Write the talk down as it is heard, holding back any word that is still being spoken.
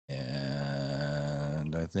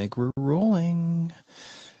And I think we're rolling.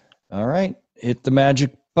 All right, hit the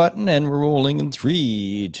magic button and we're rolling in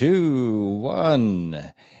 3, 2,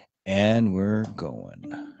 1. And we're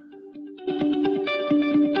going.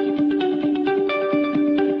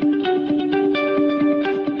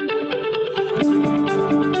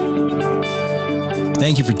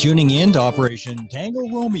 Thank you for tuning in to Operation Tango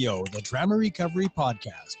Romeo, the Trauma Recovery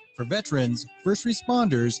Podcast for veterans, first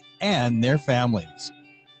responders, and their families.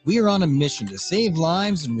 We are on a mission to save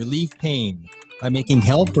lives and relieve pain by making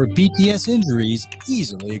help for PTS injuries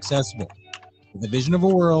easily accessible. The vision of a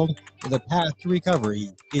world where the path to recovery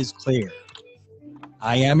is clear.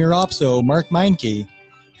 I am your OPSO, Mark Meinke,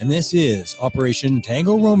 and this is Operation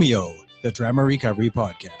Tango Romeo, the Trauma Recovery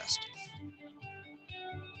Podcast.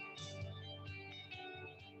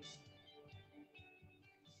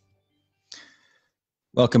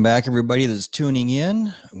 Welcome back, everybody that's tuning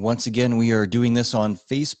in. Once again, we are doing this on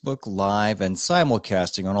Facebook Live and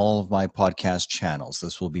simulcasting on all of my podcast channels.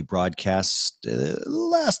 This will be broadcast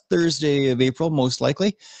last Thursday of April, most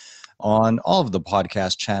likely, on all of the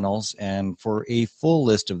podcast channels. And for a full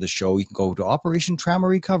list of the show, you can go to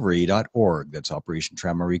operationtraumarecovery.org. That's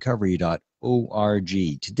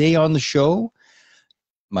operationtraumarecovery.org. Today on the show,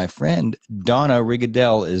 my friend Donna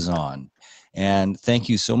Riguidel is on. And thank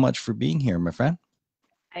you so much for being here, my friend.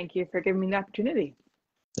 Thank you for giving me the opportunity.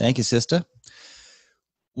 Thank you, sister.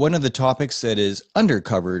 One of the topics that is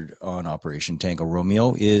undercovered on Operation Tango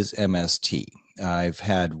Romeo is MST. I've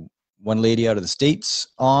had one lady out of the States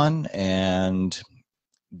on, and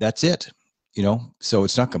that's it. So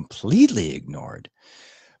it's not completely ignored,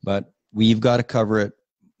 but we've got to cover it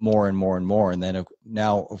more and more and more. And then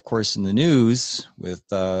now, of course, in the news with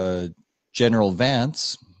General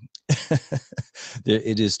Vance,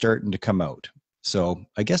 it is starting to come out. So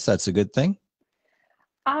I guess that's a good thing.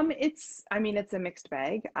 It's a mixed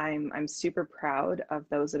bag. I'm super proud of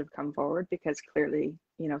those that have come forward because clearly,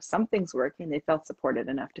 something's working. They felt supported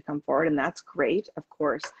enough to come forward, and that's great. Of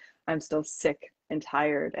course, I'm still sick and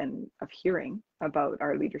tired of hearing about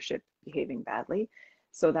our leadership behaving badly.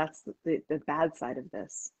 So that's the bad side of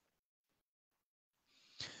this.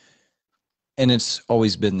 And it's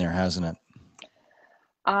always been there, hasn't it?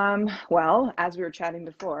 Well, as we were chatting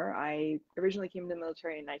before, I originally came to the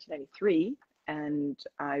military in 1993 and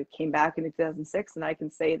I came back in 2006, and I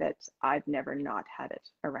can say that I've never not had it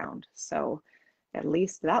around. So at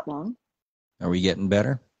least that long. Are we getting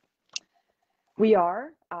better? We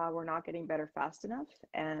are. We're not getting better fast enough,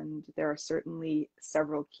 and there are certainly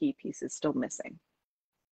several key pieces still missing.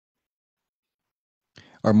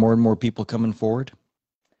 Are more and more people coming forward?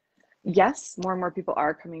 Yes, more and more people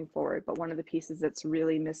are coming forward, but one of the pieces that's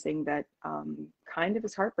really missing that kind of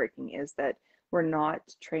is heartbreaking is that we're not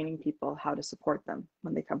training people how to support them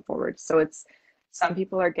when they come forward. So it's some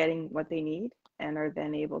people are getting what they need and are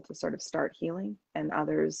then able to sort of start healing, and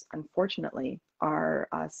others, unfortunately, are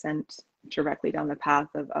sent directly down the path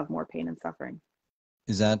of more pain and suffering.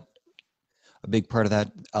 Is that a big part of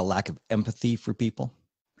that, a lack of empathy for people?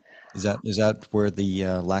 Is that where the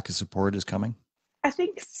lack of support is coming? I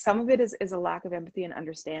think some of it is a lack of empathy and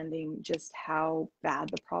understanding just how bad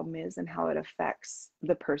the problem is and how it affects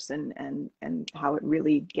the person and how it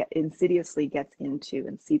really insidiously gets into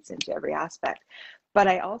and seeps into every aspect. But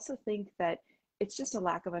I also think that it's just a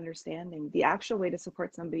lack of understanding. The actual way to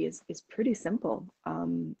support somebody is pretty simple.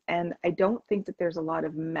 And I don't think that there's a lot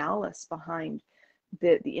of malice behind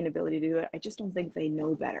the inability to do it. I just don't think they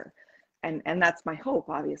know better. And that's my hope,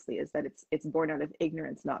 obviously, is that it's born out of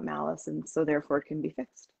ignorance, not malice, and so therefore it can be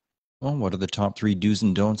fixed. Well, what are the top 3 do's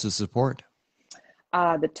and don'ts of support?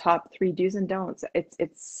 The top 3 do's and don'ts.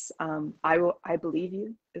 I believe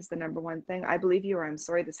you is the number one thing. I believe you, or I'm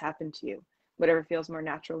sorry this happened to you. Whatever feels more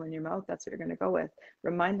natural in your mouth, that's what you're going to go with.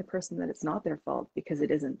 Remind the person that it's not their fault, because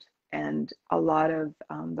it isn't. And a lot of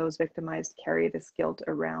those victimized carry this guilt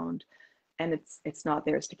around, and it's not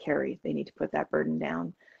theirs to carry. They need to put that burden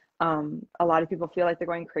down. A lot of people feel like they're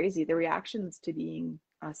going crazy. The reactions to being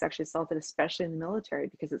sexually assaulted, especially in the military,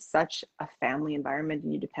 because it's such a family environment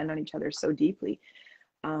and you depend on each other so deeply,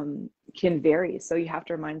 can vary. So you have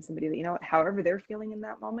to remind somebody that, however they're feeling in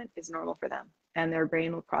that moment is normal for them. And their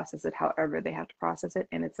brain will process it however they have to process it.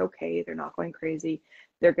 And it's okay. They're not going crazy.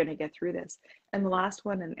 They're going to get through this. And the last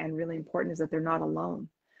one, and really important, is that they're not alone.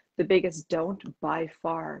 The biggest don't by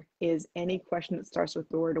far is any question that starts with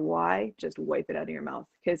the word why, just wipe it out of your mouth.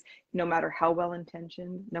 Because no matter how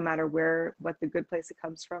well-intentioned, no matter what the good place it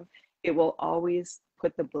comes from, it will always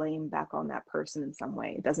put the blame back on that person in some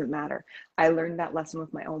way. It doesn't matter. I learned that lesson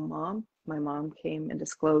with my own mom. My mom came and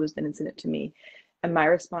disclosed an incident to me. And my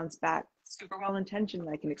response back, super well-intentioned,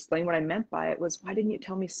 I can explain what I meant by it, was, why didn't you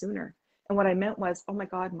tell me sooner? And what I meant was, oh my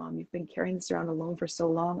God, Mom, you've been carrying this around alone for so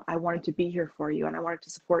long. I wanted to be here for you, and I wanted to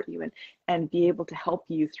support you and be able to help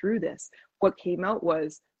you through this. What came out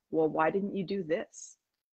was, well, why didn't you do this?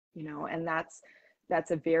 And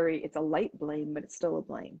it's a light blame, but it's still a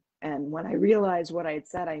blame. And when I realized what I had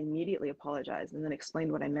said, I immediately apologized and then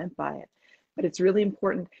explained what I meant by it. But it's really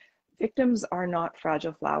important. Victims are not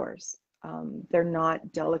fragile flowers. They're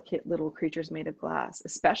not delicate little creatures made of glass,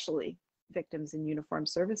 especially victims in uniformed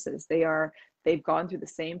services. They've gone through the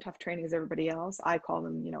same tough training as everybody else. I call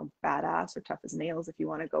them, badass or tough as nails, if you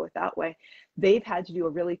want to go it that way. They've had to do a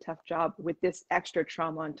really tough job with this extra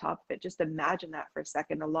trauma on top of it. Just imagine that for a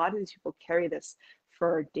second. A lot of these people carry this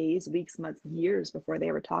for days, weeks, months, years before they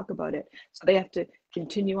ever talk about it. So they have to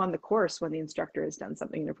continue on the course when the instructor has done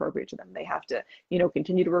something inappropriate to them. They have to,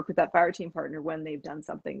 continue to work with that fire team partner when they've done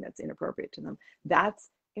something that's inappropriate to them.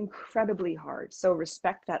 That's incredibly hard. So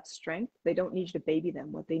respect that strength. They don't need you to baby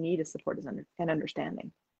them. What they need is support and understanding.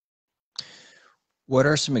 What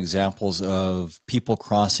are some examples of people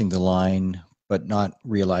crossing the line but not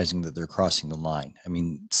realizing that they're crossing the line? I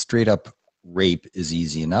mean, straight up rape is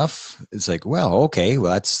easy enough. It's like, well, okay,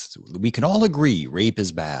 well, we can all agree rape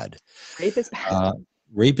is bad. Rape is bad.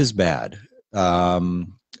 Rape is bad.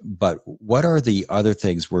 But what are the other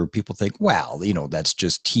things where people think, well, that's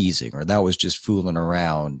just teasing, or that was just fooling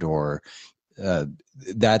around, or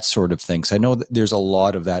that sort of things? I know that there's a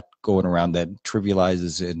lot of that going around that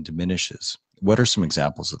trivializes and diminishes. What are some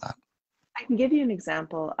examples of that? I can give you an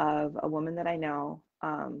example of a woman that I know,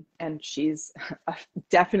 and she's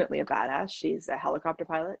definitely a badass. She's a helicopter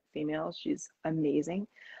pilot, female. She's amazing.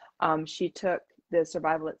 She took the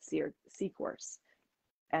Survival at Sea course.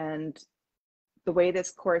 And the way this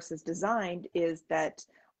course is designed is that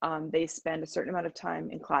they spend a certain amount of time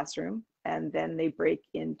in classroom, and then they break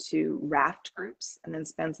into raft groups and then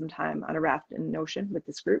spend some time on a raft in an ocean with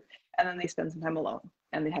this group. And then they spend some time alone,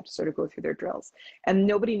 and they have to sort of go through their drills. And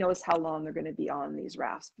nobody knows how long they're going to be on these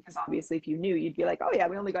rafts, because obviously if you knew, you'd be like, oh yeah,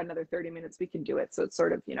 we only got another 30 minutes, we can do it. So it's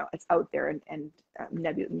sort of, it's out there and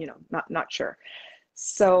nebulous, not sure.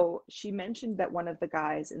 So she mentioned that one of the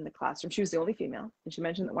guys in the classroom, she was the only female, and she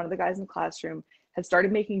mentioned that one of the guys in the classroom had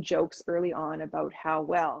started making jokes early on about how,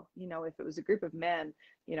 well, if it was a group of men,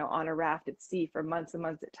 on a raft at sea for months and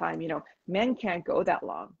months at a time, men can't go that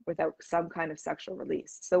long without some kind of sexual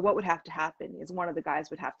release. So what would have to happen is one of the guys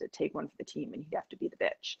would have to take one for the team, and he'd have to be the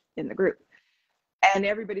bitch in the group. And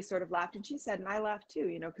everybody sort of laughed, and she said, and I laughed too,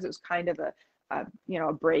 because it was kind of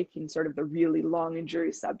a break in sort of the really long and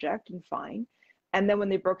dreary subject, and fine. And then when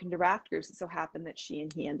they broke into raft groups, it so happened that she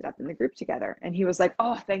and he ended up in the group together. And he was like,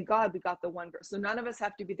 oh, thank God we got the one girl. So none of us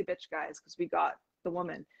have to be the bitch guys because we got the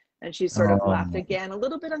woman. And she sort of laughed again, a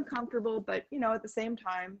little bit uncomfortable, but, at the same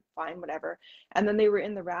time, fine, whatever. And then they were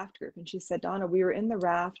in the raft group. And she said, Donna, we were in the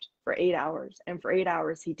raft for 8 hours. And for 8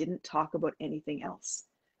 hours, he didn't talk about anything else.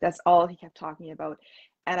 That's all he kept talking about.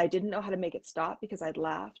 And I didn't know how to make it stop because I'd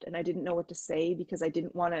laughed, and I didn't know what to say because I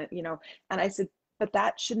didn't want to, and I said, but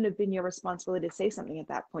that shouldn't have been your responsibility to say something at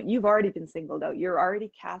that point. You've already been singled out. You're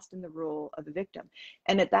already cast in the role of the victim.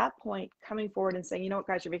 And at that point, coming forward and saying, you know what,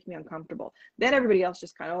 guys, you're making me uncomfortable. Then everybody else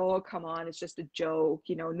just kind of, oh, come on, it's just a joke.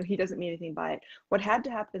 He doesn't mean anything by it. What had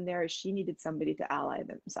to happen there is she needed somebody to ally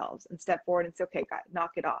themselves and step forward and say, okay, guys,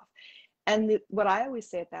 knock it off. And what I always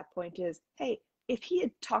say at that point is, hey, if he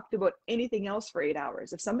had talked about anything else for 8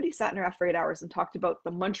 hours, if somebody sat in her after 8 hours and talked about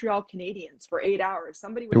the Montreal Canadiens for 8 hours,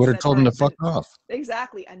 somebody They would have told him to fuck off.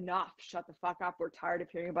 Exactly. Enough. Shut the fuck up. We're tired of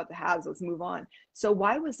hearing about the Habs. Let's move on. So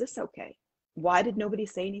why was this okay? Why did nobody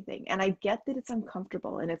say anything? And I get that it's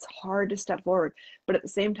uncomfortable and it's hard to step forward. But at the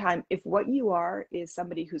same time, if what you are is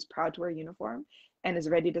somebody who's proud to wear a uniform and is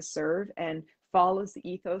ready to serve and follows the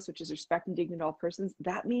ethos, which is respect and dignity to all persons,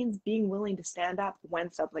 that means being willing to stand up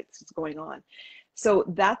when stuff like this is going on. So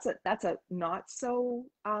that's a not so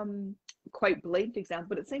quite blatant example,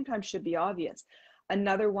 but at the same time should be obvious.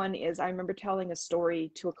 Another one is, I remember telling a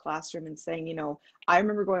story to a classroom and saying, I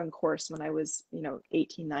remember going on course when I was,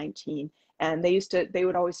 18, 19, and they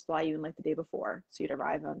would always fly you in like the day before. So you'd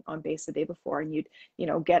arrive on base the day before, and you'd,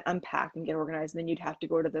 get unpacked and get organized. And then you'd have to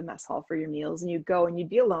go to the mess hall for your meals, and you'd go and you'd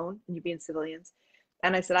be alone and you'd be in civilians.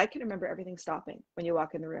 And I said, I can remember everything stopping when you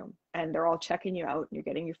walk in the room, and they're all checking you out, and you're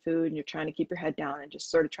getting your food, and you're trying to keep your head down and just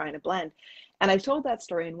sort of trying to blend. And I told that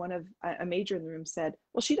story, and one of a major in the room said,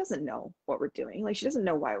 well, she doesn't know what we're doing. Like, she doesn't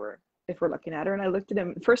know why if we're looking at her. And I looked at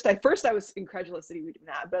him. First I was incredulous that he would do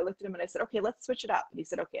that, but I looked at him and I said, okay, let's switch it up. And he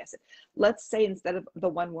said, okay. I said, let's say instead of the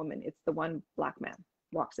one woman, it's the one black man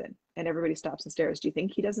walks in, and everybody stops and stares. Do you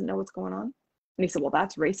think he doesn't know what's going on? And he said, well,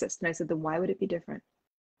 that's racist. And I said, then why would it be different?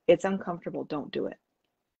 It's uncomfortable. Don't do it.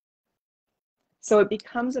 So it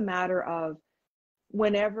becomes a matter of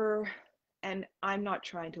whenever, and I'm not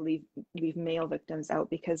trying to leave male victims out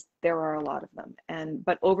because there are a lot of them,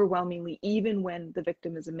 but overwhelmingly, even when the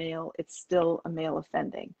victim is a male, it's still a male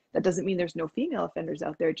offending. That doesn't mean there's no female offenders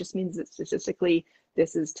out there. It just means that statistically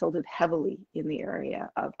this is tilted heavily in the area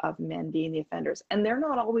of men being the offenders, and they're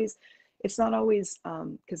not always, it's not always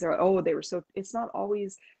because they're, oh, they were so, it's not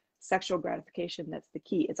always sexual gratification that's the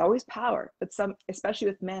key. It's always power, but some, especially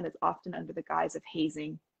with men, it's often under the guise of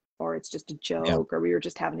hazing, or it's just a joke, or we were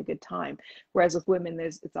just having a good time. Whereas with women,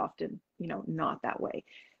 it's often, not that way.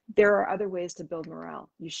 There are other ways to build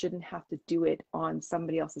morale. You shouldn't have to do it on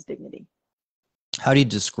somebody else's dignity. How do you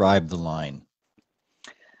describe the line?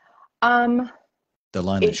 The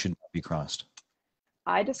line that should not be crossed.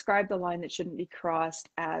 I describe the line that shouldn't be crossed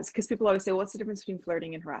as, because people always say, well, what's the difference between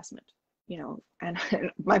flirting and harassment? And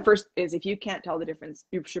my first is, if you can't tell the difference,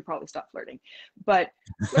 you should probably stop flirting. But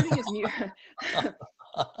flirting is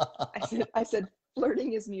I said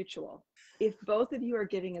flirting is mutual. If both of you are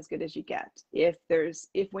giving as good as you get, if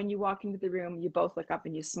when you walk into the room, you both look up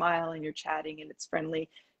and you smile and you're chatting and it's friendly,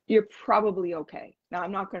 you're probably okay. Now,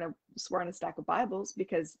 I'm not going to swear on a stack of Bibles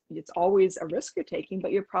because it's always a risk you're taking,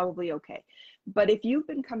 but you're probably okay. But if you've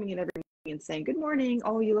been coming in every morning and saying, good morning,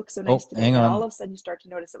 oh, you look so nice today, and all of a sudden you start to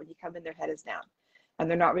notice that when you come in, their head is down and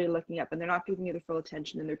they're not really looking up and they're not giving you their full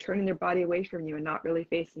attention and they're turning their body away from you and not really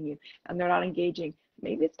facing you and they're not engaging,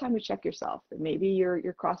 maybe it's time to check yourself. Maybe you're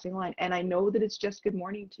crossing a line. And I know that it's just good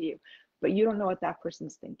morning to you, but you don't know what that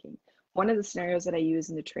person's thinking. One of the scenarios that I use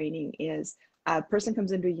in the training is a person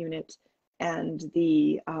comes into a unit and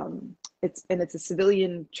it's a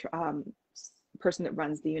civilian person that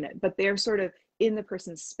runs the unit, but they're sort of in the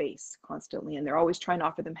person's space constantly, and they're always trying to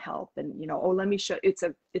offer them help. And oh, let me show. It's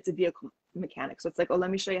a vehicle mechanic, so it's like, oh, let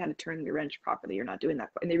me show you how to turn the wrench properly. You're not doing that,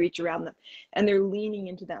 and they reach around them, and they're leaning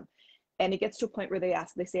into them. And it gets to a point where they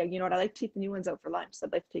say, you know what, I like to take the new ones out for lunch. So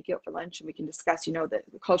I'd like to take you out for lunch and we can discuss, the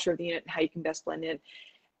culture of the unit and how you can best blend in.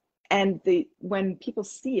 And when people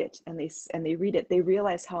see it and they read it, they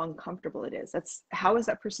realize how uncomfortable it is. How is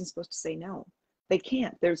that person supposed to say no? They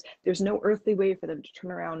can't. There's no earthly way for them to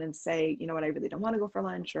turn around and say, you know what, I really don't want to go for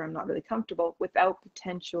lunch, or I'm not really comfortable, without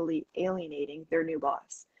potentially alienating their new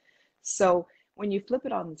boss. So when you flip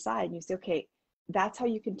it on the side and you say, okay, that's how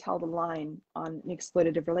you can tell the line on an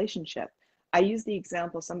exploitative relationship. I use the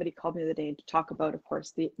example, somebody called me the other day to talk about, of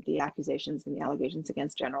course, the accusations and the allegations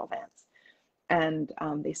against General Vance. And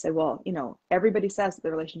they said, well, everybody says that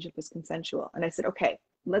the relationship was consensual. And I said, okay,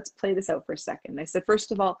 let's play this out for a second. And I said,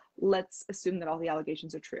 first of all, let's assume that all the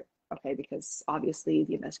allegations are true. Okay, because obviously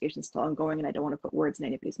the investigation is still ongoing and I don't want to put words in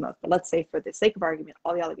anybody's mouth. But let's say, for the sake of argument,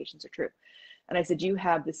 all the allegations are true. And I said, you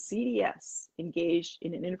have the CDS engaged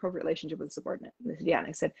in an inappropriate relationship with a subordinate. And they said, yeah. And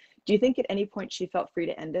I said, do you think at any point she felt free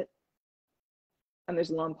to end it? And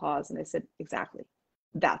there's a long pause. And I said, exactly.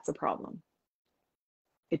 That's a problem.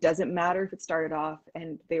 It doesn't matter if it started off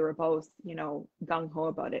and they were both, gung-ho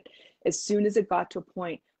about it. As soon as it got to a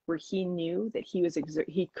point where he knew that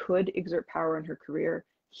he could exert power in her career,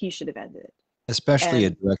 he should have ended it. Especially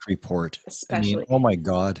a direct report. Especially. Oh my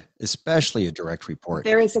God, especially a direct report.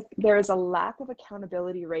 There is a lack of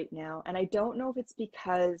accountability right now. And I don't know if it's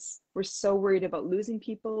because we're so worried about losing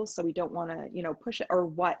people, so we don't want to, push it, or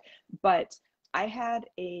what. But I had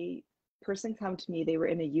a person come to me. They were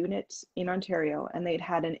in a unit in Ontario and they'd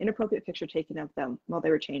had an inappropriate picture taken of them while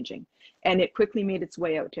they were changing. And it quickly made its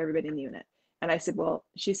way out to everybody in the unit. And I said, well,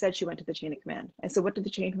 she said she went to the chain of command. I said, what did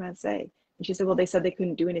the chain of command say? And she said, well, they said they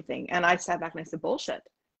couldn't do anything. And I sat back and I said, bullshit.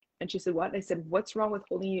 And she said, what? And I said, what's wrong with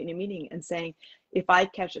holding you in a meeting and saying, if I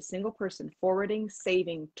catch a single person forwarding,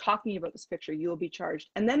 saving, talking about this picture, you will be charged,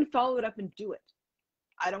 and then follow it up and do it.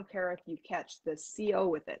 I don't care if you catch the CO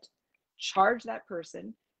with it. Charge that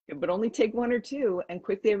person. It would only take one or two, and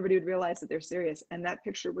quickly everybody would realize that they're serious, and that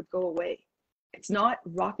picture would go away. It's not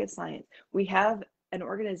rocket science. We have an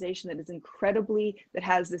organization that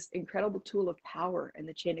has this incredible tool of power and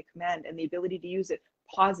the chain of command and the ability to use it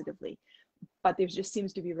positively, but there just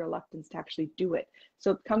seems to be reluctance to actually do it.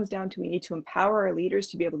 So it comes down to, we need to empower our leaders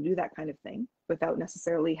to be able to do that kind of thing without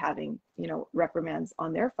necessarily having, reprimands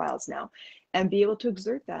on their files now, and be able to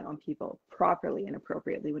exert that on people properly and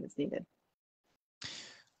appropriately when it's needed.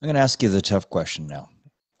 I'm going to ask you the tough question now.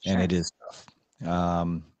 Sure. And it is tough.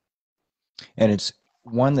 And it's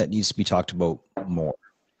one that needs to be talked about more,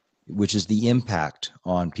 which is the impact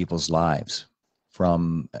on people's lives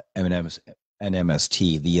from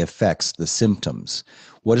MST, the effects, the symptoms.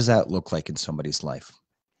 What does that look like in somebody's life?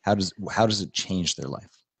 How does it change their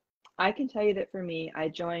life? I can tell you that for me, I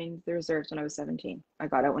joined the reserves when I was 17. I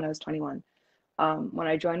got out when I was 21. When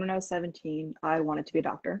I joined when I was 17, I wanted to be a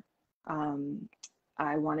doctor.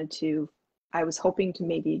 I was hoping to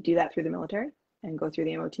maybe do that through the military and go through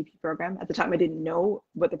the MOTP program. At the time, I didn't know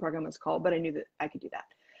what the program was called, but I knew that I could do that.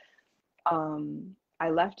 I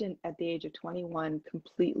left at the age of 21,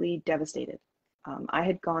 completely devastated.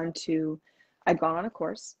 I'd gone on a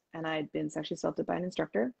course, and I had been sexually assaulted by an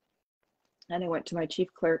instructor. And I went to my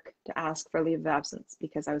chief clerk to ask for a leave of absence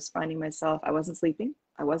because I was finding myself, I wasn't sleeping,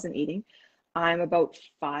 I wasn't eating. I'm about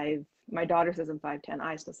 5, my daughter says I'm 5'10",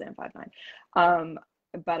 I still say I'm 5'9".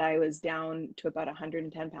 But I was down to about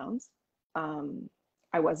 110 pounds.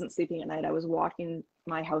 I wasn't sleeping at night. I was walking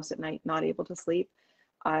my house at night, not able to sleep.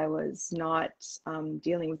 I was not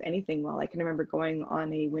dealing with anything well. I can remember going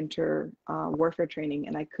on a winter warfare training,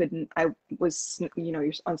 and I was,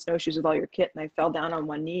 you're on snowshoes with all your kit, and I fell down on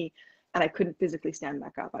one knee, and I couldn't physically stand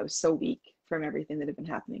back up. I was so weak from everything that had been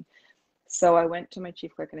happening. So I went to my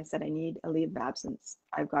chief clerk and I said, I need a leave of absence.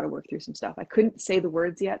 I've got to work through some stuff. I couldn't say the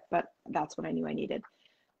words yet, but that's what I knew I needed.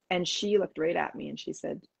 And she looked right at me and she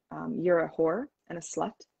said, you're a whore and a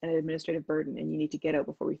slut and an administrative burden, and you need to get out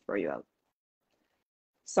before we throw you out.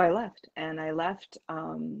 So I left.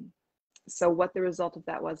 So what the result of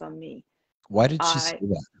that was on me. Why did she say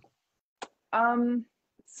that?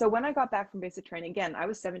 So when I got back from basic training, again, I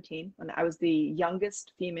was 17 when I was the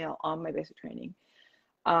youngest female on my basic training.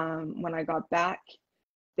 When I got back,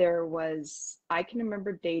 I can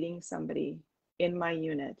remember dating somebody in my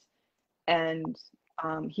unit, and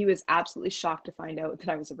he was absolutely shocked to find out that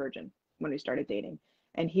I was a virgin when we started dating.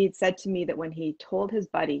 And he had said to me that when he told his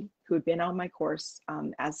buddy who had been on my course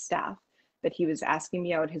as staff, that he was asking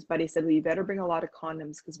me out, his buddy said, well, you better bring a lot of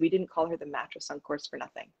condoms because we didn't call her the mattress on course for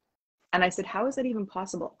nothing. And I said, how is that even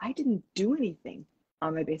possible? I didn't do anything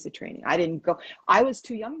on my basic training. I didn't go. I was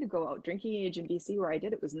too young to go out. Drinking age in BC where I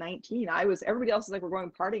did it was 19. Everybody else was like, we're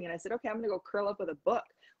going partying. And I said, okay, I'm going to go curl up with a book.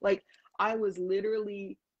 Like, I was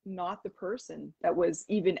literally not the person that was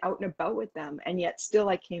even out and about with them. And yet still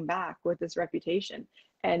I came back with this reputation,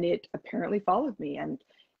 and it apparently followed me. And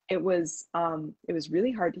it was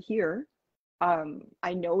really hard to hear.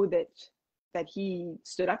 I know that he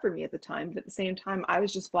stood up for me at the time, but at the same time, I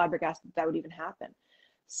was just flabbergasted that would even happen.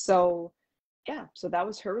 So yeah, so that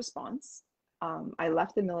was her response. I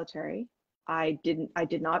left the military. I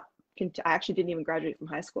actually didn't even graduate from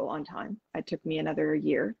high school on time. It took me another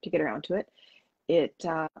year to get around to it.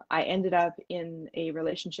 I ended up in a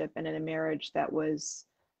relationship and in a marriage that was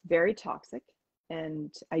very toxic,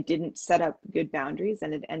 and I didn't set up good boundaries,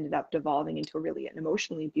 and it ended up devolving into really an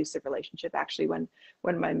emotionally abusive relationship. Actually,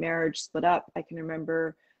 when my marriage split up, I can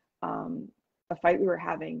remember a fight we were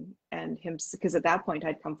having, and him, because at that point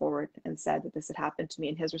I'd come forward and said that this had happened to me,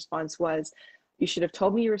 and his response was, you should have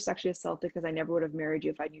told me you were sexually assaulted because I never would have married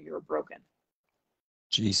you if I knew you were broken.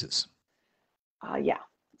 Jesus. Yeah.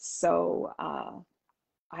 So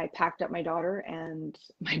I packed up my daughter and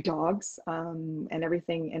my dogs and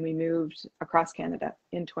everything, and we moved across Canada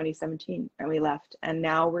in 2017, and we left, and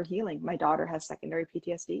now we're healing. My daughter has secondary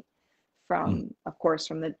PTSD from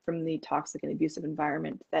the toxic and abusive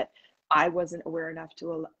environment that I wasn't aware enough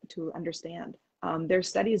to understand. There's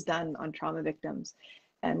studies done on trauma victims,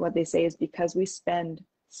 and what they say is because we spend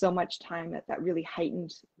so much time at that really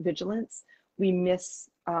heightened vigilance, we miss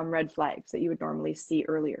red flags that you would normally see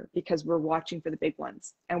earlier because we're watching for the big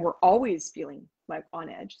ones, and we're always feeling like on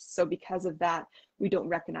edge. So because of that, we don't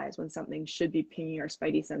recognize when something should be pinging our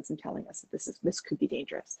spidey sense and telling us that this could be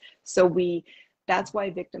dangerous. So that's why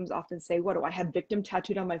victims often say, what do I have victim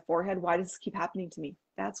tattooed on my forehead? Why does this keep happening to me?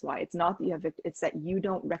 That's why. It's not that you have it's that you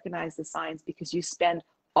don't recognize the signs because you spend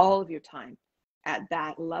all of your time at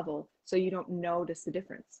that level, so you don't notice the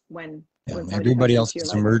difference when everybody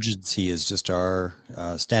else's emergency is just our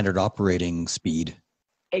standard operating speed.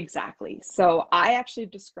 Exactly. So I actually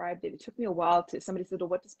described it. It took me a while somebody said, well,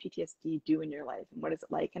 what does PTSD do in your life? And what is it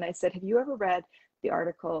like? And I said, have you ever read the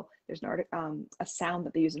article? There's an article, a sound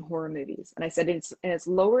that they use in horror movies. And I said, it's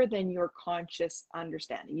lower than your conscious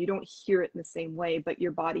understanding. You don't hear it in the same way, but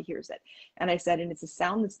your body hears it. And I said, and it's a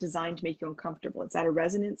sound that's designed to make you uncomfortable. It's at a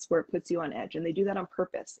resonance where it puts you on edge. And they do that on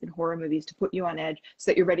purpose in horror movies to put you on edge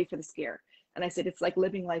so that you're ready for the scare. And I said, it's like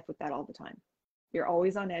living life with that all the time. You're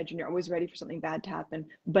always on edge and you're always ready for something bad to happen.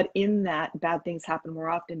 But in that, bad things happen more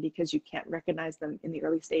often because you can't recognize them in the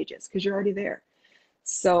early stages because you're already there.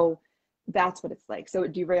 So that's what it's like. So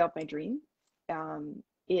it derailed my dream.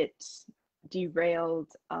 It derailed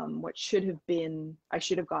what should have been, I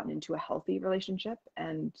should have gotten into a healthy relationship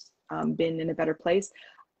and been in a better place.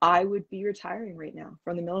 I would be retiring right now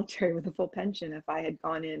from the military with a full pension if I had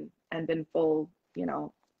gone in and been full,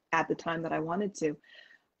 at the time that I wanted to.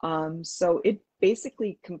 So it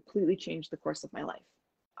basically completely changed the course of my life.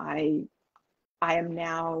 I am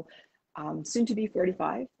now soon to be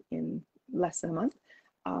 45 in less than a month.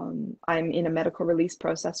 I'm in a medical release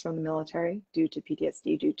process from the military due to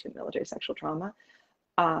PTSD, due to military sexual trauma.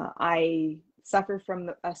 I suffer from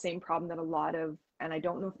the same problem that a lot of, and I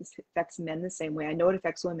don't know if this affects men the same way. I know it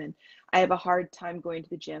affects women. I have a hard time going to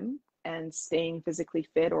the gym and staying physically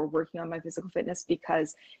fit or working on my physical fitness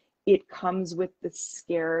because it comes with the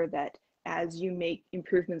scare that as you make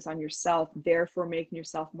improvements on yourself, therefore making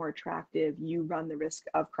yourself more attractive, you run the risk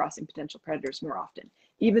of crossing potential predators more often.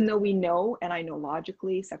 Even though we know, and I know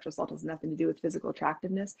logically, sexual assault has nothing to do with physical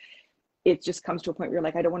attractiveness, it just comes to a point where you're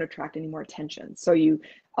like, I don't want to attract any more attention. So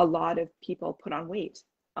a lot of people put on weight,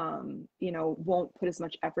 won't put as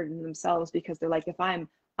much effort into themselves because they're like, if I'm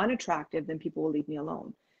unattractive, then people will leave me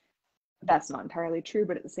alone. That's not entirely true,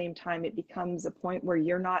 but at the same time, it becomes a point where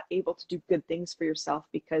you're not able to do good things for yourself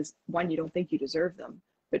because one, you don't think you deserve them,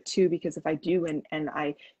 but two, because if I do and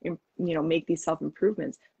I, make these self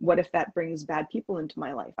improvements, what if that brings bad people into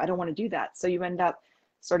my life? I don't want to do that. So you end up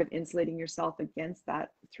sort of insulating yourself against that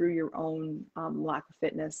through your own lack of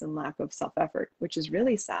fitness and lack of self effort, which is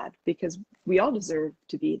really sad because we all deserve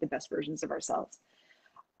to be the best versions of ourselves.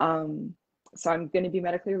 So I'm going to be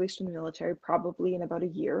medically released from the military probably in about a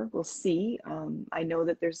year. We'll see. I know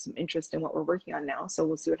that there's some interest in what we're working on now, so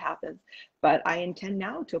we'll see what happens. But I intend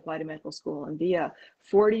now to apply to medical school and be a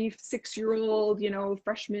 46-year-old,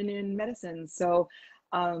 freshman in medicine. So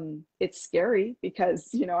it's scary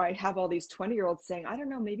because, I have all these 20-year-olds saying, I don't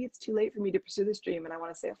know, maybe it's too late for me to pursue this dream. And I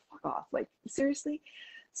want to say, fuck off, like, seriously?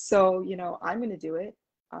 So, I'm going to do it.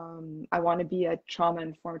 I want to be a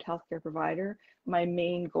trauma-informed healthcare provider. My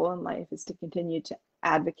main goal in life is to continue to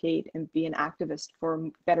advocate and be an activist for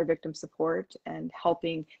better victim support and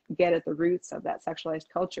helping get at the roots of that sexualized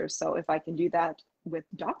culture. So if I can do that with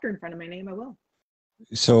doctor in front of my name, I will.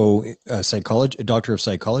 So, a doctor of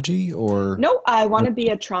psychology, or? No, I want to be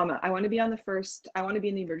a trauma. I want to be I want to be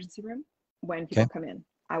in the emergency room when people Okay. come in.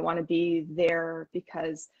 I want to be there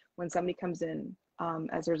because when somebody comes in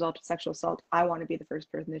as a result of sexual assault, I want to be the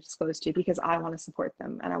first person to disclose to because I want to support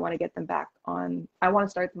them and I want to get them back on, I want to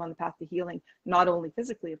start them on the path to healing, not only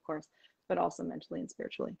physically, of course, but also mentally and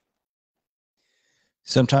spiritually.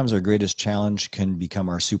 Sometimes our greatest challenge can become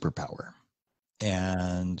our superpower.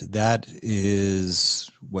 And that is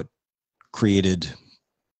what created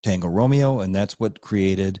Tango Romeo, and that's what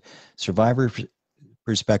created Survivor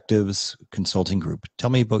Perspectives Consulting Group.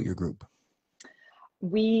 Tell me about your group.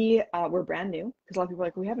 We were brand new because a lot of people are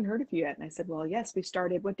like, we haven't heard of you yet. And I said, well, yes, we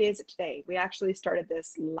started, what day is it today? We actually started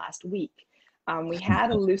this last week. We had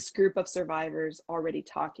a loose group of survivors already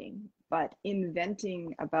talking, but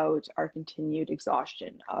inventing about our continued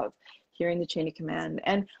exhaustion of hearing the chain of command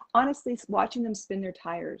and honestly watching them spin their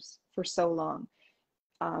tires for so long.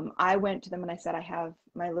 I went to them and I said, I have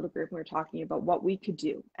my little group and we were talking about what we could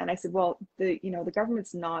do. And I said, well, the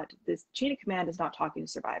government's not, this chain of command is not talking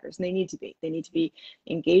to survivors. And they need to be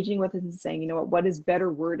engaging with us and saying, what is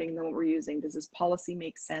better wording than what we're using? Does this policy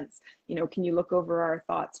make sense? Can you look over our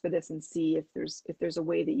thoughts for this and see if there's a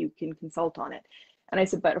way that you can consult on it? And I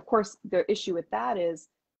said, but of course the issue with that is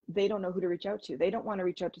they don't know who to reach out to. They don't want to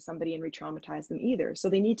reach out to somebody and re-traumatize them either. So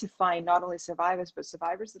they need to find not only survivors, but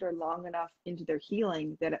survivors that are long enough into their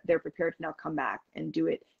healing that they're prepared to now come back and do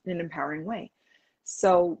it in an empowering way.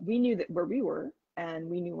 So we knew that where we were and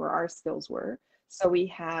we knew where our skills were. So we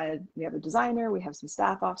have a designer, we have some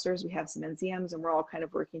staff officers, we have some NCMs, and we're all kind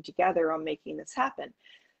of working together on making this happen.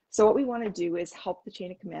 So what we want to do is help the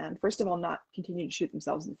chain of command, first of all, not continue to shoot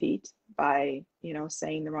themselves in the feet by,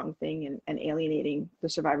 saying the wrong thing and alienating the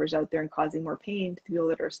survivors out there and causing more pain to the people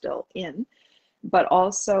that are still in. But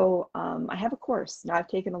also, I have a course. Now I've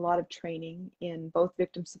taken a lot of training in both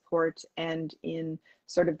victim support and in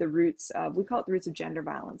sort of the roots of, we call it the roots of gender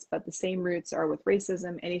violence, but the same roots are with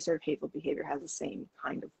racism. Any sort of hateful behavior has the same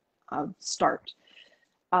kind of start.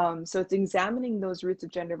 So it's examining those roots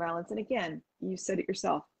of gender violence. And again, you said it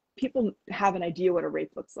yourself, people have an idea what a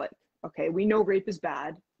rape looks like. Okay, we know rape is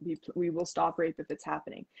bad. We will stop rape if it's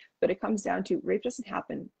happening. But it comes down to rape doesn't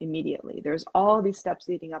happen immediately. There's all these steps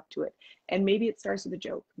leading up to it. And maybe it starts with a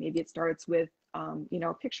joke. Maybe it starts with,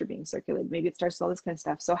 a picture being circulated. Maybe it starts with all this kind of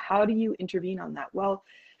stuff. So how do you intervene on that? Well,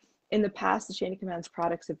 in the past, the chain of command's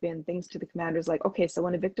products have been things to the commanders like, okay, so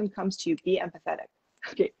when a victim comes to you, be empathetic.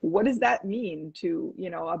 Okay, what does that mean to,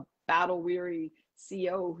 a battle-weary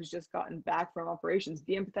CO who's just gotten back from operations?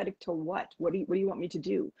 Be empathetic to what? What do you want me to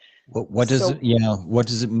do? What does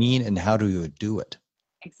it mean, and how do you do it?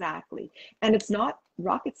 Exactly. And it's not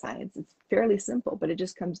rocket science. It's fairly simple, but it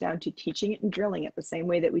just comes down to teaching it and drilling it the same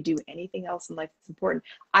way that we do anything else in life that's important.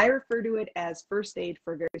 I refer to it as first aid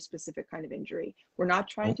for a very specific kind of injury. We're not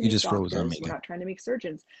trying to You make just froze on doctors. me. We're not trying to make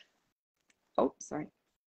surgeons. Oh, sorry.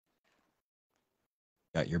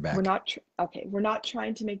 Got your We're back. not okay. We're not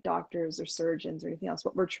trying to make doctors or surgeons or anything else.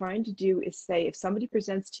 What we're trying to do is say, if somebody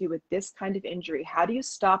presents to you with this kind of injury, how do you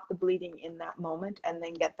stop the bleeding in that moment and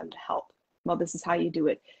then get them to help? Well, this is how you do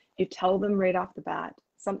it. You tell them right off the bat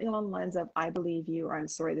something along the lines of, I believe you, or I'm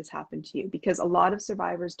sorry this happened to you. Because a lot of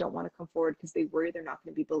survivors don't want to come forward because they worry they're not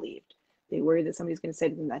going to be believed. They worry that somebody's going to say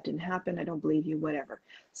to them, that didn't happen, I don't believe you, whatever.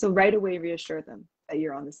 So right away reassure them that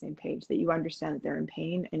you're on the same page, that you understand that they're in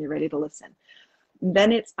pain and you're ready to listen.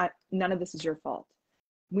 Then it's none of this is your fault.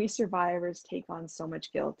 We survivors take on so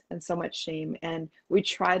much guilt and so much shame, and we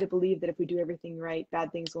try to believe that if we do everything right,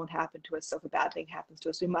 bad things won't happen to us. So if a bad thing happens to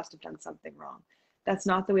us, we must have done something wrong. That's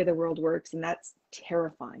not the way the world works, and that's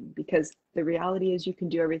terrifying, because the reality is you can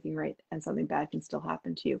do everything right and something bad can still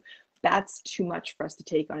happen to you. That's too much for us to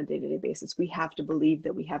take on a day-to-day basis. We have to believe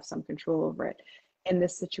that we have some control over it. In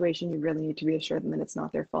this situation, you really need to reassure them that it's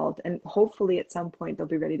not their fault. And hopefully at some point they'll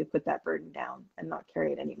be ready to put that burden down and not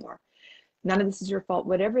carry it anymore. None of this is your fault.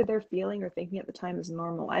 Whatever they're feeling or thinking at the time is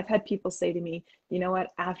normal. I've had people say to me, you know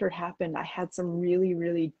what, after it happened, I had some really,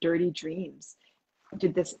 really dirty dreams.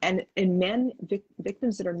 Did this, and men,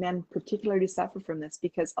 victims that are men particularly suffer from this,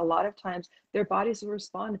 because a lot of times their bodies will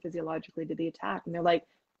respond physiologically to the attack. And they're like,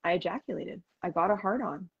 I ejaculated, I got a hard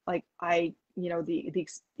on, like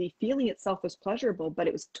the feeling itself was pleasurable, but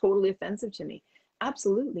it was totally offensive to me.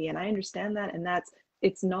 Absolutely. And I understand that. And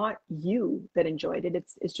it's not you that enjoyed it.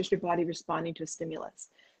 It's just your body responding to a stimulus.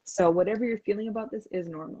 So whatever you're feeling about this is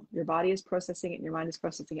normal. Your body is processing it and your mind is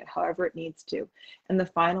processing it however it needs to. And the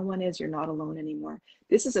final one is, you're not alone anymore.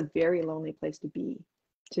 This is a very lonely place to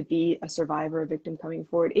be a survivor, a victim coming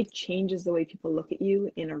forward. It changes the way people look at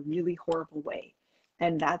you in a really horrible way.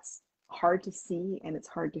 And that's hard to see and it's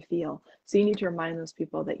hard to feel. So you need to remind those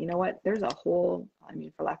people that, you know what, there's a whole, I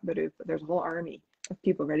mean, for lack of a better, there's a whole army of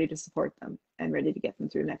people ready to support them and ready to get them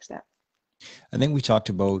through the next step. I think we talked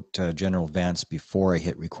about General Vance before I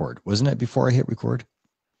hit record. Wasn't it before I hit record?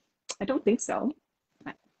 I don't think so.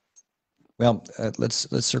 Well, let's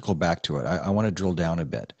circle back to it. I want to drill down a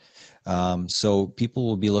bit. So people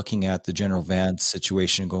will be looking at the General Vance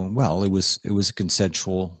situation and going, well, it was a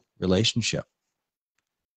consensual relationship.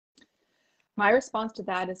 My response to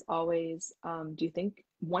that is always, do you think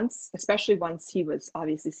especially once he was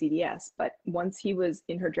obviously CDS, but once he was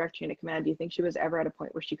in her direct chain of command, do you think she was ever at a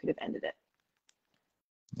point where she could have ended it?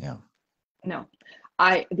 Yeah. No.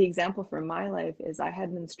 The example from my life is I had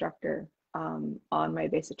an instructor on my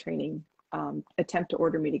basic training attempt to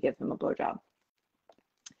order me to give him a blowjob.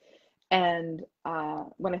 And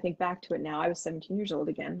when I think back to it now, I was 17 years old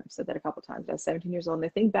again. I've said that a couple of times. I was 17 years old, and I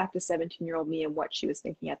think back to 17-year-old me and what she was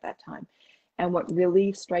thinking at that time. And what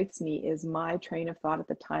really strikes me is my train of thought at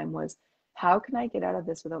the time was, how can I get out of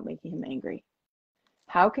this without making him angry?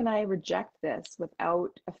 How can I reject this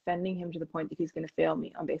without offending him to the point that he's going to fail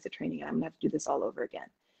me on basic training and I'm going to have to do this all over again?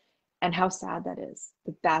 And how sad that is.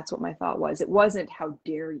 That's what my thought was. It wasn't, how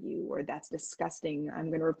dare you, or that's disgusting, I'm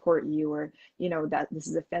going to report you, or, that this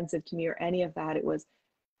is offensive to me, or any of that. It was,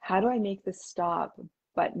 how do I make this stop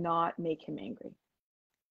but not make him angry?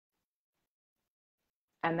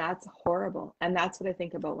 And that's horrible. And that's what I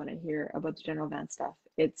think about when I hear about the General Vance stuff.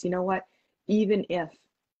 It's, you know what, even if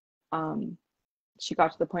she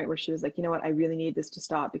got to the point where she was like, you know what, I really need this to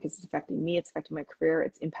stop because it's affecting me, it's affecting my career,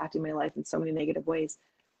 it's impacting my life in so many negative ways.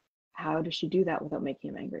 How does she do that without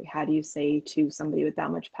making him angry? How do you say to somebody with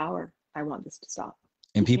that much power, I want this to stop?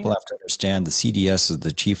 And people have to understand the CDS is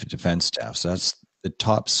the Chief of Defense Staff. So that's the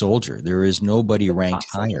top soldier. There is nobody ranked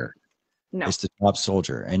higher. No. It's the top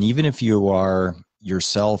soldier. And even if you are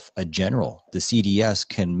yourself a general, the CDS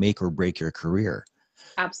can make or break your career.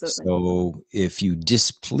 Absolutely. So if you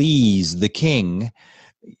displease the king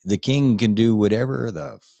can do whatever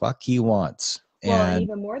the fuck he wants. Well, and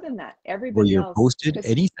even more than that, everybody you're else posted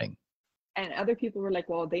anything. And other people were like,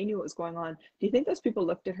 well, they knew what was going on. Do you think those people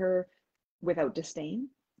looked at her without disdain?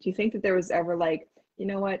 Do you think that there was ever like, you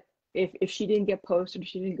know what, if she didn't get posted,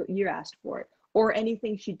 she didn't go, you asked for it, or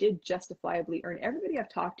anything she did justifiably earn? Everybody I've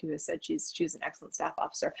talked to has said she's an excellent staff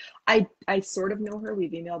officer. I sort of know her.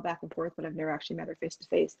 We've emailed back and forth, but I've never actually met her face to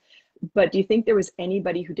face. But do you think there was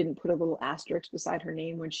anybody who didn't put a little asterisk beside her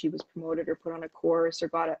name when she was promoted or put on a course or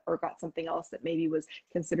got something else that maybe was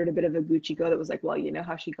considered a bit of a Gucci go, that was like, well, you know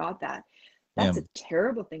how she got that? That's a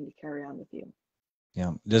terrible thing to carry on with you.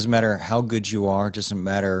 Yeah. It doesn't matter how good you are. It doesn't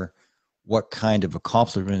matter what kind of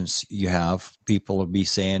accomplishments you have. People will be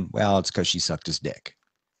saying, well, it's because she sucked his dick.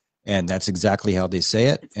 And that's exactly how they say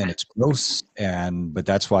it. And it's gross. But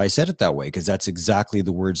that's why I said it that way, because that's exactly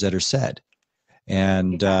the words that are said.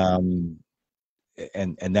 And, exactly.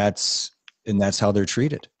 and that's how they're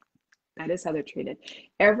treated. That is how they're treated.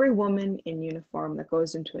 Every woman in uniform that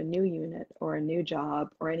goes into a new unit or a new job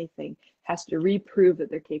or anything has to reprove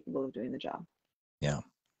that they're capable of doing the job. Yeah.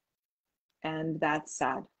 And that's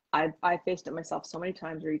sad. I faced it myself so many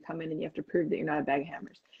times where you come in and you have to prove that you're not a bag of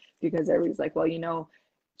hammers, because everybody's like, well,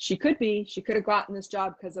 she could have gotten this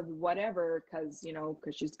job because of whatever, because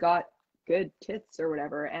she's got good tits or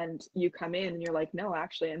whatever. And you come in and you're like, no,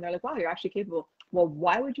 actually, and they're like, wow, you're actually capable. Well,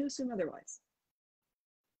 why would you assume otherwise?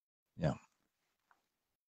 Yeah.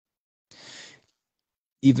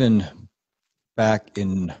 Even back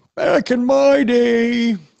in my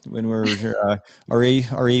day when we were here, our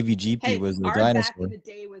AVGP Hey, was a our back in dinosaur. the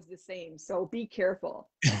day was the same, so be careful.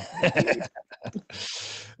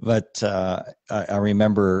 But I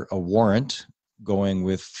remember a warrant going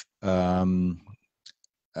with a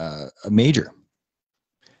major,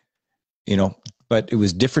 but it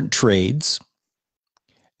was different trades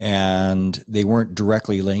and they weren't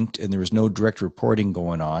directly linked and there was no direct reporting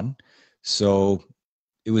going on. So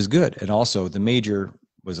it was good. And also the major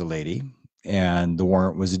was a lady and the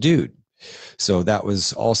warrant was a dude. So that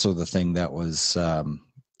was also the thing that was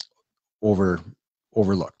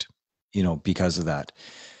overlooked, because of that.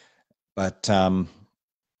 But it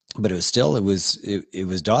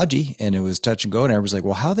was dodgy and it was touch and go. And I was like,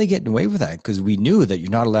 well, how are they getting away with that? Because we knew that you're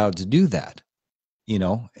not allowed to do that.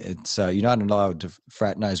 It's you're not allowed to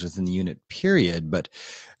fraternize within the unit, period. But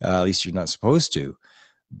at least you're not supposed to.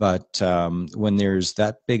 But when there's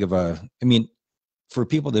that big of for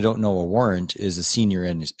people that don't know, a warrant is a senior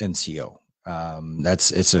NCO.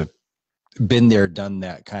 It's a been there, done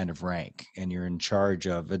that kind of rank, and you're in charge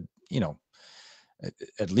of at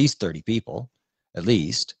least 30 people, at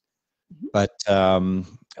least. Mhm. But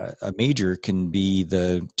a major can be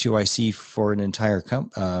the 2IC for an entire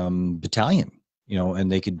battalion,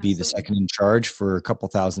 and they could be the Absolutely. second in charge for a couple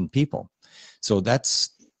thousand people. So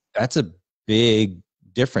that's a big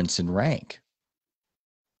difference in rank.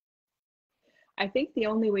 I think the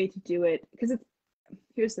only way to do it, because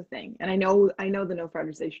here's the thing, and I know the no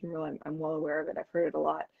fraternization rule. I'm well aware of it. I've heard it a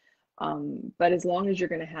lot. But as long as you're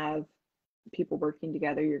going to have people working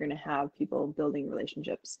together, you're going to have people building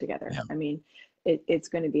relationships together. Yeah. I mean, it's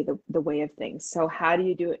going to be the way of things. So how do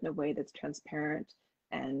you do it in a way that's transparent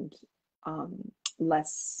and um,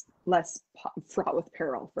 less fraught with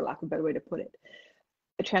peril, for lack of a better way to put it?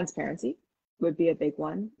 A transparency would be a big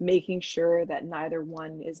one, making sure that neither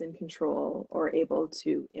one is in control or able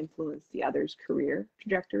to influence the other's career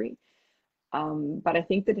trajectory. But I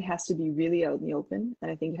think that it has to be really out in the open,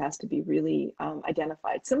 and I think it has to be really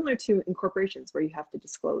identified, similar to in corporations where you have to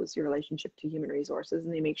disclose your relationship to human resources,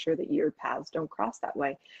 and they make sure that your paths don't cross that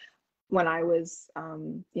way. When I was,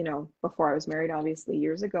 before I was married, obviously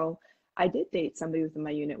years ago, I did date somebody within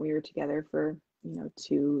my unit. We were together for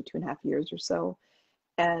 2.5 years or so,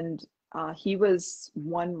 and he was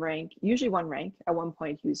one rank, usually one rank. At one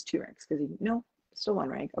point, he was two ranks because still one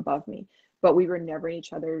rank above me. But we were never in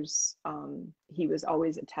each other's. He was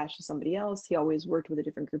always attached to somebody else. He always worked with a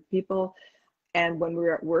different group of people. And when we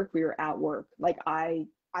were at work, we were at work. Like I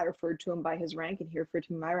referred to him by his rank, and he referred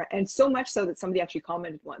to me by my rank. And so much so that somebody actually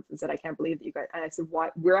commented once and said, "I can't believe that you guys." And I said, "Why?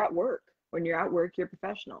 We're at work. When you're at work, you're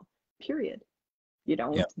professional. Period.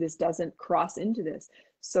 Yeah. This doesn't cross into this,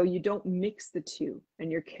 so you don't mix the two,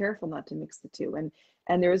 and you're careful not to mix the two, and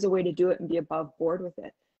there is a way to do it and be above board with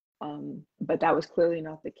it. But that was clearly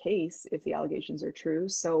not the case if the allegations are true.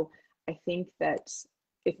 So I think that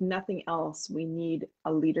if nothing else, we need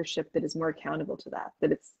a leadership that is more accountable to that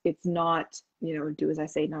it's not, do as I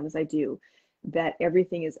say, not as I do, that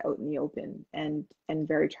everything is out in the open and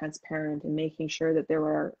very transparent, and making sure that there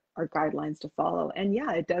are guidelines to follow. And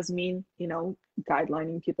yeah, it does mean,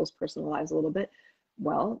 guidelining people's personal lives a little bit.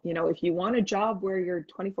 Well, if you want a job where you're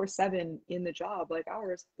 24/7 in the job like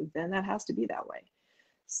ours, then that has to be that way.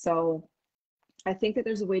 So I think that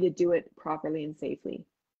there's a way to do it properly and safely,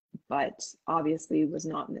 but obviously was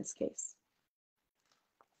not in this case.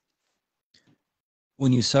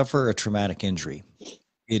 When you suffer a traumatic injury,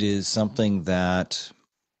 it is something that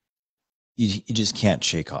you just can't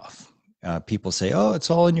shake off. People say, "Oh, it's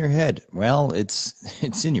all in your head." Well,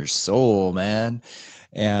 it's in your soul, man.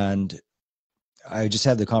 And I just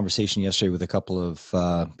had the conversation yesterday with a couple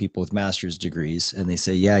of people with master's degrees, and they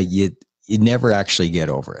say, "Yeah, you never actually get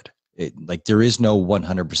over it. Like there is no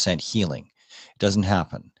 100% healing. It doesn't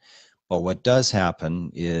happen. But what does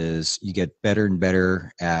happen is you get better and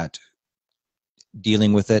better at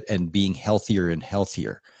dealing with it and being healthier and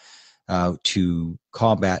healthier to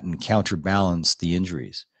combat and counterbalance the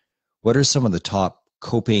injuries." What are some of the top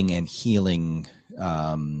coping and healing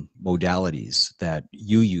modalities that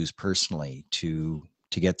you use personally to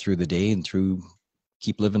get through the day and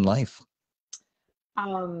keep living life?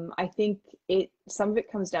 I think some of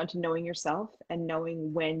it comes down to knowing yourself and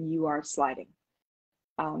knowing when you are sliding.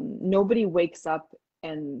 Nobody wakes up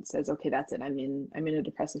and says, okay, that's it. I'm in a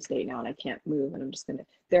depressive state now and I can't move and I'm just gonna,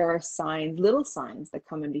 there are signs, little signs that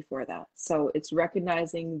come in before that. So it's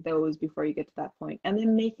recognizing those before you get to that point and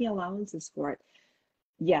then making allowances for it.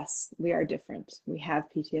 Yes, we are different. We have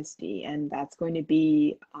PTSD, and that's going to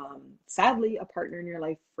be, sadly, a partner in your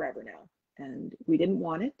life forever now. And we didn't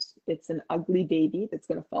want it. It's an ugly baby that's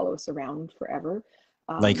going to follow us around forever.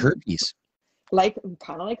 Like Um, herpes. like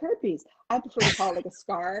kind of like herpes. I prefer to call it like a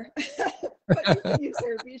scar, but you can use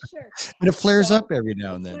herpes, sure. But it flares up So every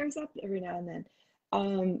now it and then. flares up every now and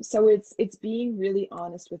then. So it's being really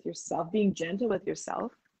honest with yourself, being gentle with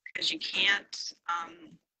yourself, because you can't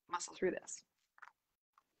muscle through this.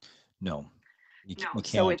 No, No, you so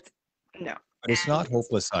can't. it's no, But it's and not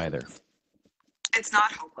hopeless either. it's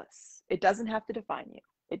not hopeless. It doesn't have to define you.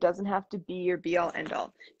 It doesn't have to be your be all end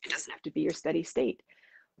all. It doesn't have to be your steady state.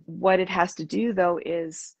 What it has to do though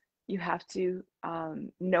is you have to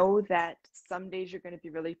know that some days you're going to be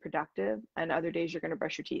really productive and other days you're going to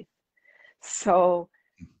brush your teeth. So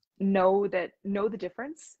know the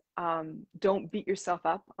difference. Don't beat yourself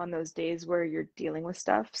up on those days where you're dealing with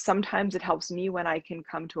stuff. Sometimes it helps me when I can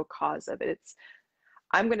come to a cause of it.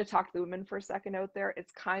 I'm going to talk to the women for a second out there.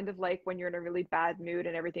 It's kind of like when you're in a really bad mood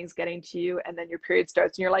and everything's getting to you, and then your period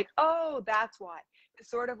starts and you're like, oh, that's why. It's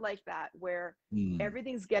sort of like that, where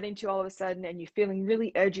everything's getting to you all of a sudden and you're feeling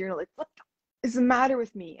really edgy. You're like, what is the matter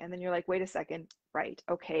with me? And then you're like, wait a second. Right.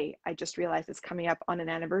 Okay. I just realized it's coming up on an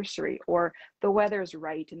anniversary, or the weather's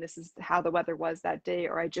right. And this is how the weather was that day.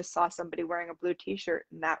 Or I just saw somebody wearing a blue t-shirt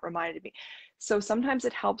and that reminded me. So sometimes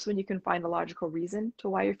it helps when you can find a logical reason to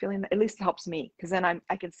why you're feeling that. At least it helps me, because then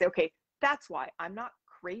I can say, okay, that's why. I'm not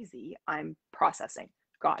crazy. I'm processing.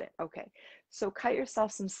 Got it. Okay. So cut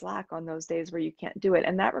yourself some slack on those days where you can't do it.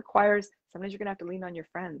 And that requires, sometimes you're going to have to lean on your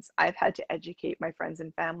friends. I've had to educate my friends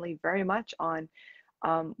and family very much on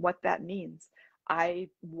what that means. I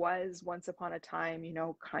was once upon a time,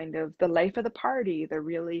 kind of the life of the party, the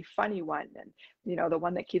really funny one, and, the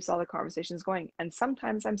one that keeps all the conversations going. And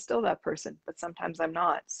sometimes I'm still that person, but sometimes I'm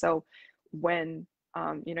not. So when,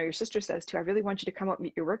 your sister says too, I really want you to come out and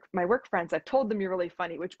meet my work friends. I've told them you're really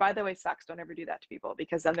funny, which by the way sucks. Don't ever do that to people,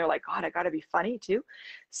 because then they're like, God, I got to be funny too.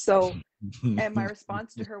 So, and my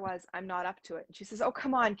response to her was, I'm not up to it. And she says, oh,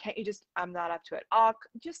 come on. Can't you just, I'm not up to it. Oh,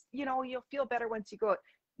 just, you'll feel better once you go.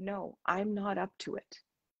 No, I'm not up to it.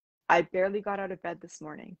 I barely got out of bed this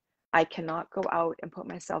morning. I cannot go out and put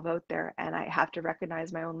myself out there, and I have to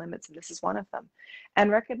recognize my own limits, and this is one of them. And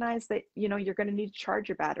recognize that, you're going to need to charge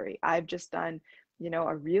your battery. I've just done,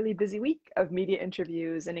 a really busy week of media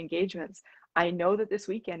interviews and engagements. I know that this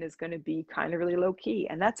weekend is going to be kind of really low key,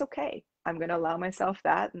 and that's okay. I'm going to allow myself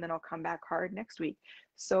that, and then I'll come back hard next week.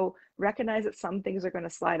 So recognize that some things are going to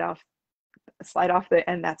slide off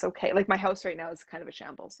and that's okay. Like my house right now is kind of a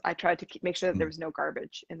shambles. I tried to make sure that there was no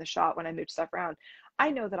garbage in the shot when I moved stuff around. I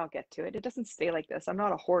know that I'll get to it. It doesn't stay like this. I'm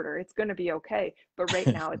not a hoarder. It's going to be okay. But right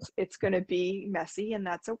now it's going to be messy, and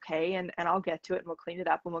that's okay. And I'll get to it, and we'll clean it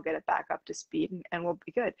up, and we'll get it back up to speed, and we'll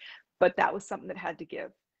be good. But that was something that had to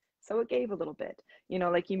give. So it gave a little bit,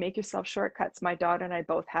 like you make yourself shortcuts. My daughter and I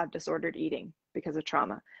both have disordered eating because of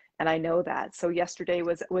trauma. And I know that. So yesterday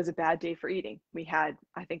was a bad day for eating. I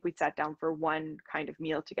think we sat down for one kind of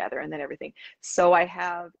meal together and then everything. So I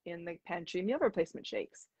have in the pantry meal replacement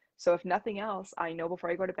shakes. So if nothing else, I know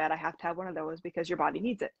before I go to bed, I have to have one of those because your body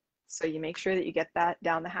needs it. So you make sure that you get that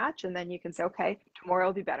down the hatch, and then you can say, okay, tomorrow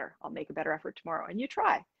will be better. I'll make a better effort tomorrow. And you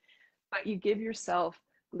try. But you give yourself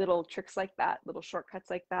little tricks like that, little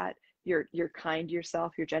shortcuts like that. You're kind to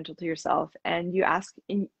yourself, you're gentle to yourself, and you have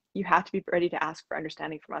to be ready to ask for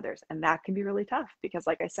understanding from others. And that can be really tough because,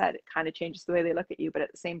 like I said, it kind of changes the way they look at you. But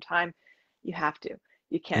at the same time, you have to.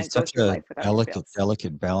 You can't It's go such through a life without your fails.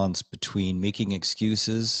 delicate balance between making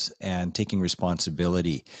excuses and taking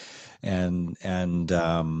responsibility, and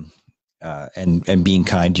being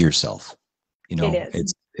kind to yourself. It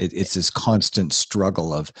is. It's this constant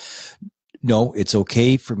struggle of, no, it's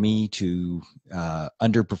okay for me to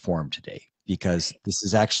underperform today because this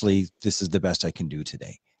is the best I can do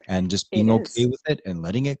today, and just It being okay is. with it and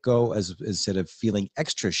letting it go, as instead of feeling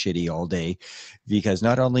extra shitty all day, because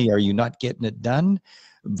not only are you not getting it done,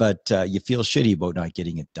 but you feel shitty about not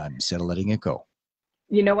getting it done instead of letting it go.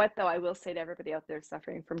 You know what, though? I will say to everybody out there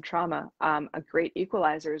suffering from trauma, a great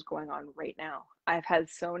equalizer is going on right now. I've had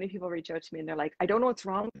so many people reach out to me and they're like, I don't know what's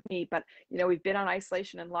wrong with me, but we've been on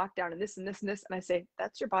isolation and lockdown and this and this and this. And I say,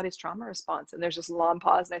 that's your body's trauma response. And there's just a long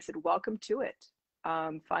pause. And I said, welcome to it.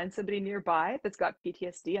 Find somebody nearby that's got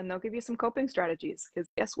PTSD and they'll give you some coping strategies, because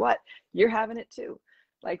guess what? You're having it too.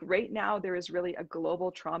 Like right now, there is really a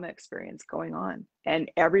global trauma experience going on, and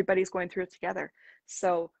everybody's going through it together.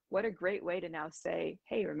 So, what a great way to now say,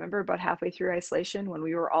 hey, remember about halfway through isolation when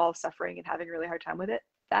we were all suffering and having a really hard time with it?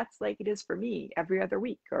 That's like it is for me every other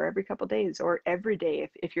week or every couple of days or every day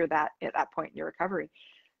if you're that at that point in your recovery.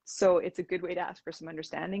 So, it's a good way to ask for some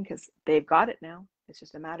understanding because they've got it now. It's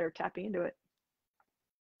just a matter of tapping into it.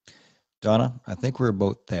 Donna, I think we're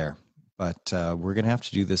about there, but we're going to have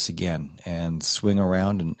to do this again and swing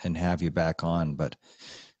around and have you back on. But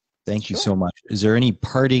thank you so much. Is there any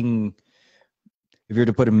parting, if you were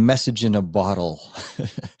to put a message in a bottle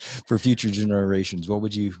for future generations, what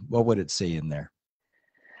would it say in there?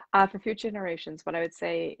 For future generations, what I would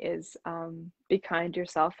say is be kind to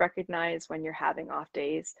yourself, recognize when you're having off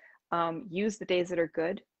days, use the days that are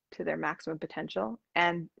good to their maximum potential,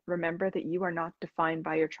 and remember that you are not defined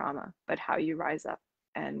by your trauma, but how you rise up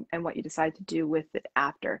and what you decide to do with it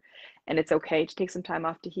after. And it's okay to take some time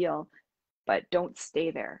off to heal, but don't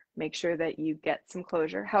stay there. Make sure that you get some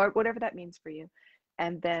closure, however, whatever that means for you,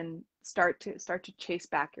 and then start to chase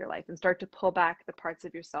back your life and start to pull back the parts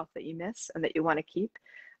of yourself that you miss and that you want to keep,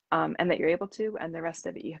 and that you're able to, and the rest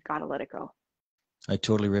of it, you got to let it go. I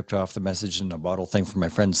totally ripped off the message in a bottle thing from my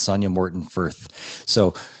friend Sonia Morton Firth.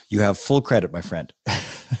 So you have full credit, my friend.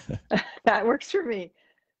 That works for me.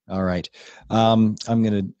 All right. I'm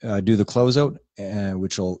going to do the closeout,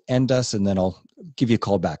 which will end us, and then I'll give you a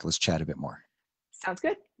call back. Let's chat a bit more. Sounds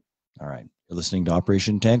good. All right. You're listening to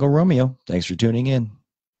Operation Tango Romeo. Thanks for tuning in.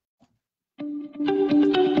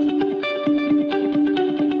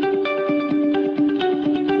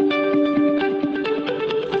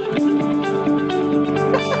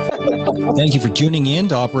 Thank you for tuning in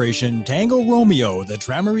to Operation Tango Romeo, the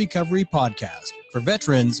Trauma Recovery Podcast for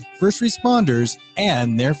veterans, first responders,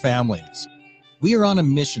 and their families. We are on a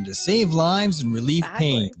mission to save lives and relieve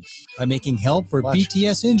pain by making help for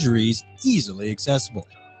PTS injuries easily accessible.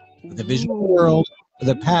 The vision of the world,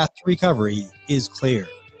 the path to recovery is clear.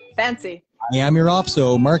 Fancy. I am your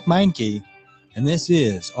OPSO, Mark Meinke, and this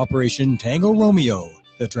is Operation Tango Romeo,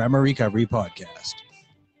 the Trauma Recovery Podcast.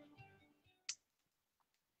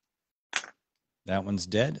 That one's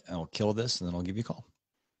dead. I'll kill this and then I'll give you a call.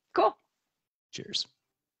 Cool. Cheers.